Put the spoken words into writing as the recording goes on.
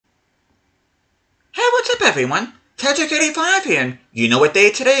up, everyone? Tedrick85 here, and you know what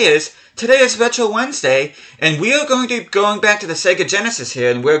day today is. Today is Retro Wednesday, and we are going to be going back to the Sega Genesis here,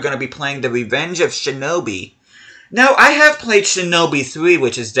 and we're going to be playing The Revenge of Shinobi. Now, I have played Shinobi 3,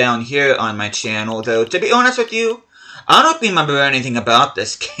 which is down here on my channel, though, to be honest with you, I don't remember anything about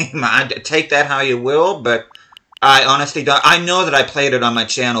this game. Take that how you will, but I honestly don't. I know that I played it on my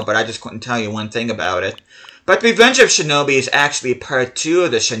channel, but I just couldn't tell you one thing about it. But Revenge of Shinobi is actually part 2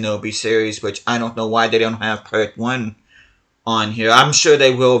 of the Shinobi series, which I don't know why they don't have part 1 on here. I'm sure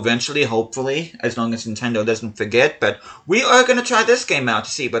they will eventually, hopefully, as long as Nintendo doesn't forget. But we are going to try this game out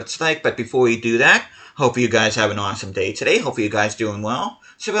to see what it's like. But before we do that, hope you guys have an awesome day today. Hope you guys doing well.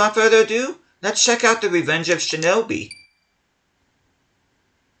 So without further ado, let's check out The Revenge of Shinobi.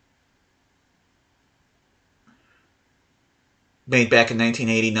 Made back in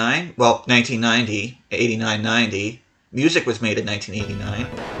 1989. Well, 1990. 89-90. Music was made in 1989.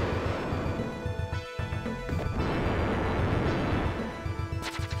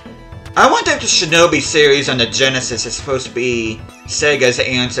 I wonder if the Shinobi series on the Genesis is supposed to be Sega's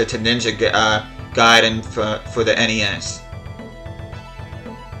answer to Ninja Gaiden for the NES.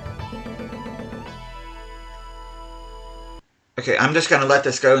 Okay, I'm just going to let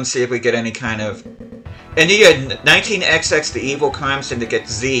this go and see if we get any kind of... In the year 19XX, the evil crime syndicate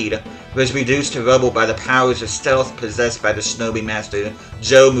Zed was reduced to rubble by the powers of stealth possessed by the Shinobi master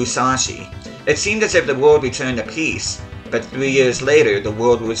Joe Musashi. It seemed as if the world returned to peace, but 3 years later, the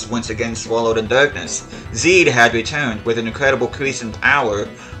world was once again swallowed in darkness. Zed had returned with an incredible increase in power,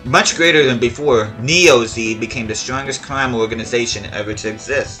 much greater than before. Neo-Zed became the strongest crime organization ever to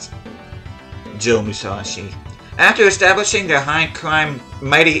exist. Joe Musashi. After establishing their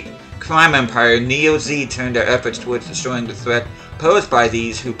mighty crime empire, Neo-Zed turned their efforts towards destroying the threat posed by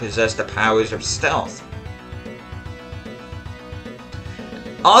these who possess the powers of stealth.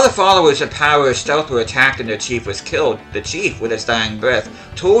 All the followers of power of stealth were attacked and their chief was killed. The chief, with his dying breath,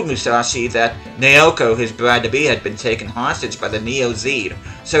 told Musashi that Naoko, his bride-to-be, had been taken hostage by the Neo-Zed.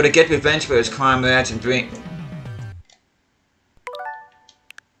 So to get revenge for his comrades and bring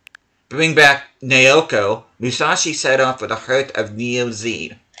back Naoko, Musashi set off for the heart of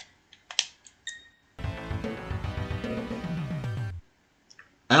Neo-Zed.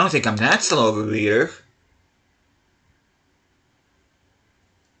 I don't think I'm that slow of a reader.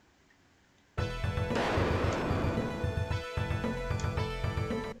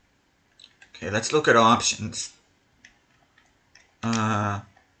 Okay, let's look at options.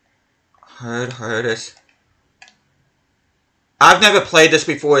 Hardest. I've never played this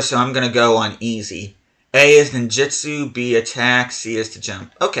before, so I'm gonna go on easy. A is ninjutsu, B attack, C is to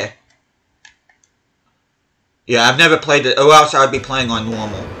jump. Okay. Yeah, I've never played it, or else I'd be playing on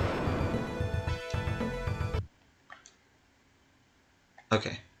normal.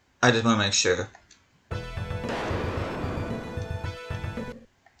 Okay, I just want to make sure.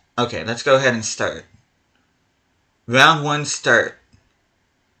 Okay, let's go ahead and start. Round 1, start.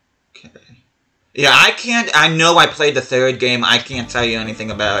 Okay. Yeah, I know I played the third game, I can't tell you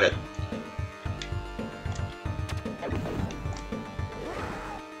anything about it.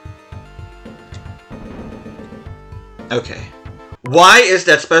 Okay. Y is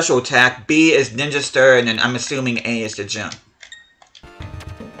that special attack, B is ninja stir, and then I'm assuming A is to jump.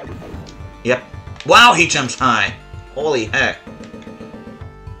 Yep. Wow, he jumps high. Holy heck.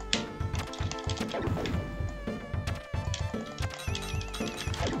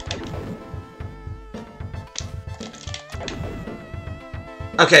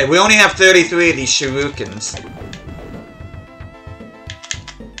 Okay, we only have 33 of these shurikens.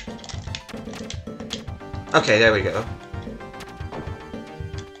 Okay, there we go.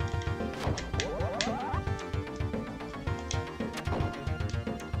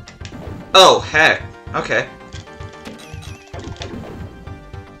 Oh, heck. Okay.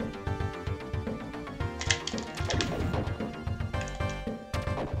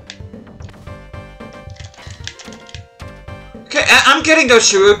 Okay, I'm getting those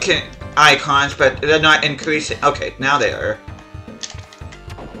shuriken icons, but they're not increasing. Okay, now they are.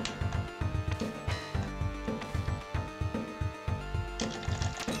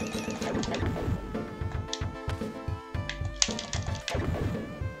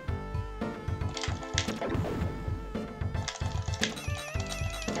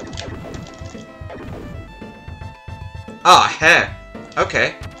 Oh, heck.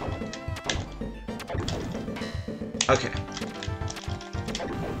 Okay. Okay.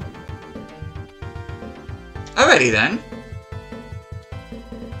 Alrighty then.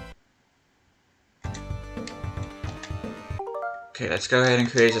 Okay, let's go ahead and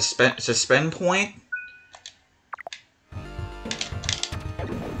create a suspend point.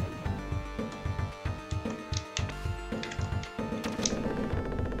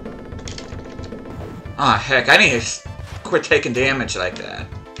 Aw, heck, I need to quit taking damage like that.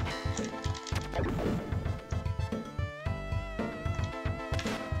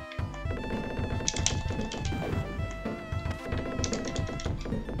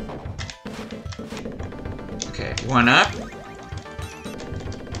 Okay, one up.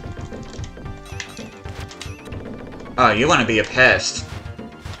 Oh, you want to be a pest.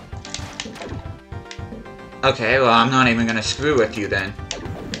 Okay, well, I'm not even gonna screw with you then.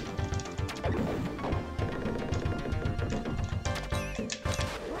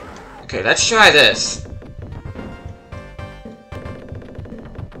 Okay, let's try this.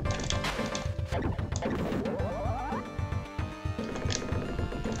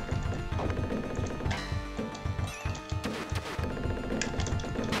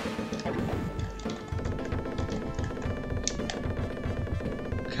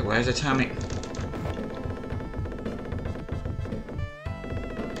 Okay, where's the tummy?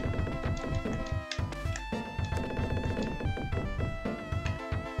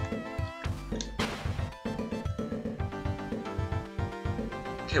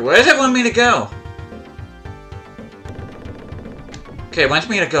 Okay, where does it want me to go? Okay, it wants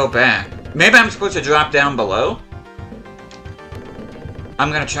me to go back. Maybe I'm supposed to drop down below? I'm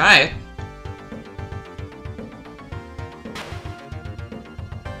gonna try it.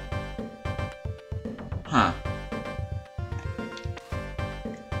 Huh.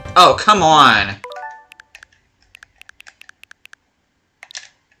 Oh, come on!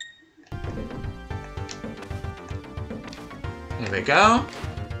 There we go.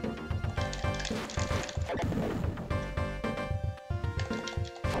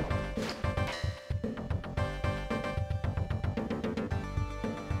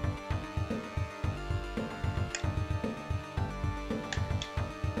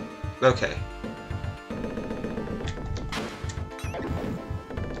 Okay.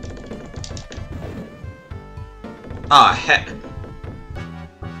 Aw, heck.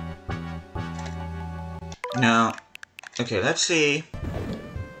 No. Okay, let's see.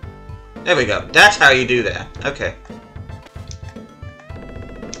 There we go. That's how you do that. Okay.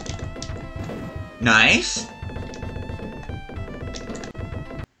 Nice.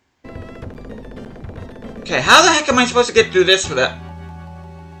 Okay, how the heck am I supposed to get through this without...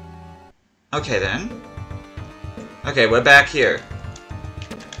 Okay, then. Okay, we're back here.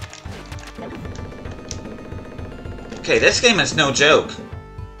 Okay, this game is no joke.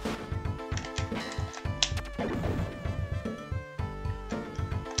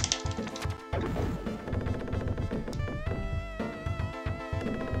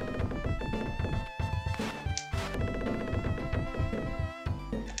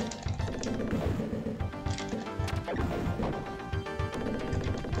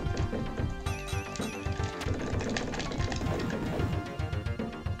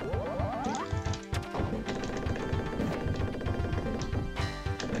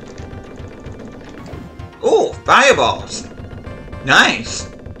 Ooh, fireballs! Nice!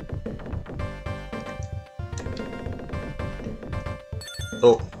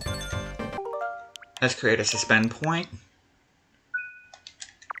 Oh. Let's create a suspend point.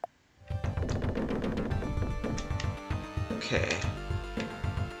 Okay.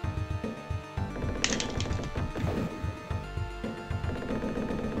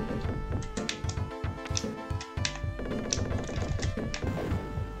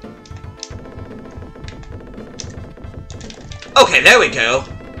 Okay, there we go.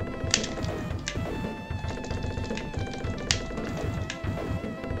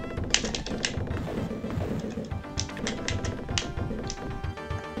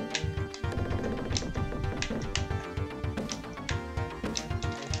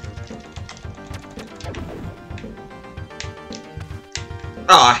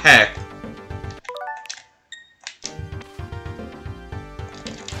 Aw, heck.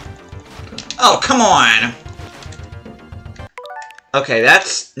 Oh, come on! Okay,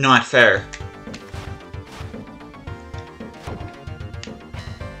 that's not fair.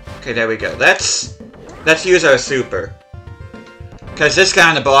 Okay, there we go. Let's use our super. Because this guy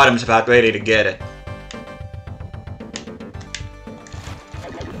on the bottom's about ready to get it.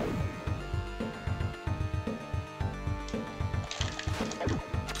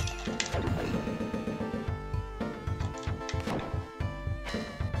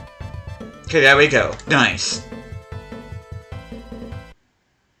 Okay, there we go. Nice.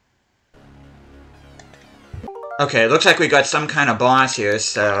 Okay, looks like we got some kind of boss here,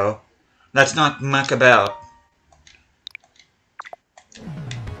 so let's not muck about.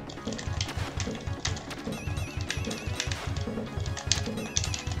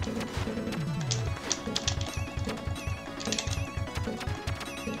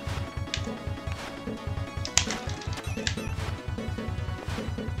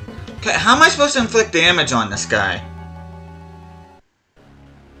 Okay, how am I supposed to inflict damage on this guy?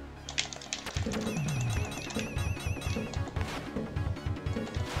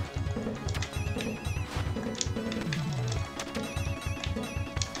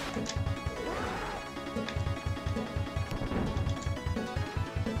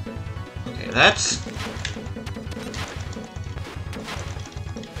 Okay, that's...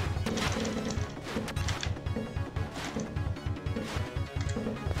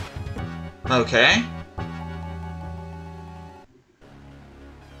 Okay.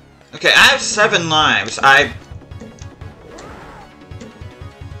 Okay, I have 7 lives.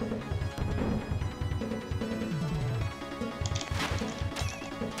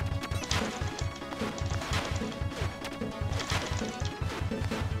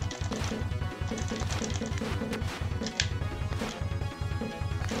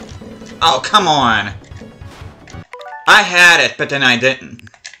 Oh, come on. I had it, but then I didn't.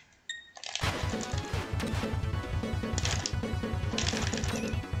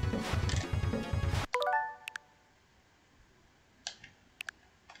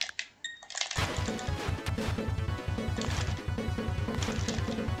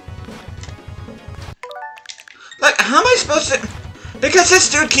 Like, how am I supposed to... Because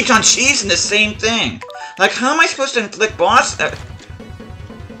this dude keeps on cheesing the same thing. Like, how am I supposed to inflict boss...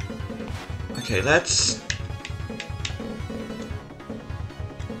 Okay, let's...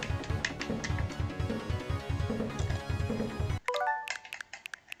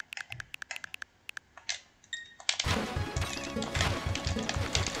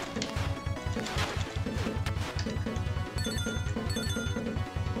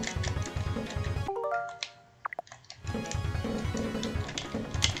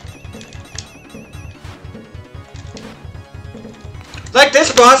 Like,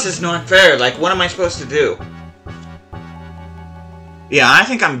 this boss is not fair. Like, what am I supposed to do? Yeah, I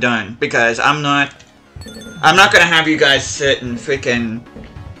think I'm done. Because I'm not gonna have you guys sit and freaking...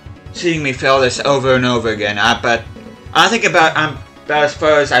 seeing me fail this over and over again. But I think I'm about as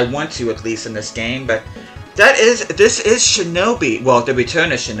far as I want to, at least, in this game. But this is Shinobi. Well, the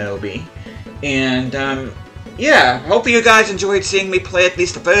Return of Shinobi. And, yeah. Hopefully you guys enjoyed seeing me play at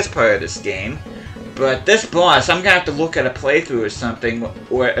least the first part of this game. But this boss, I'm gonna have to look at a playthrough or something,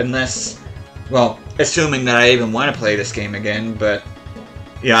 or unless, well, assuming that I even want to play this game again, but,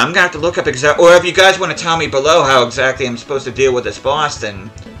 yeah, I'm gonna have to look up or if you guys want to tell me below how exactly I'm supposed to deal with this boss,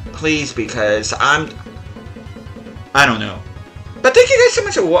 then please, because I don't know. But thank you guys so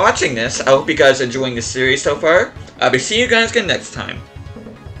much for watching this. I hope you guys are enjoying this series so far. I'll be seeing you guys again next time.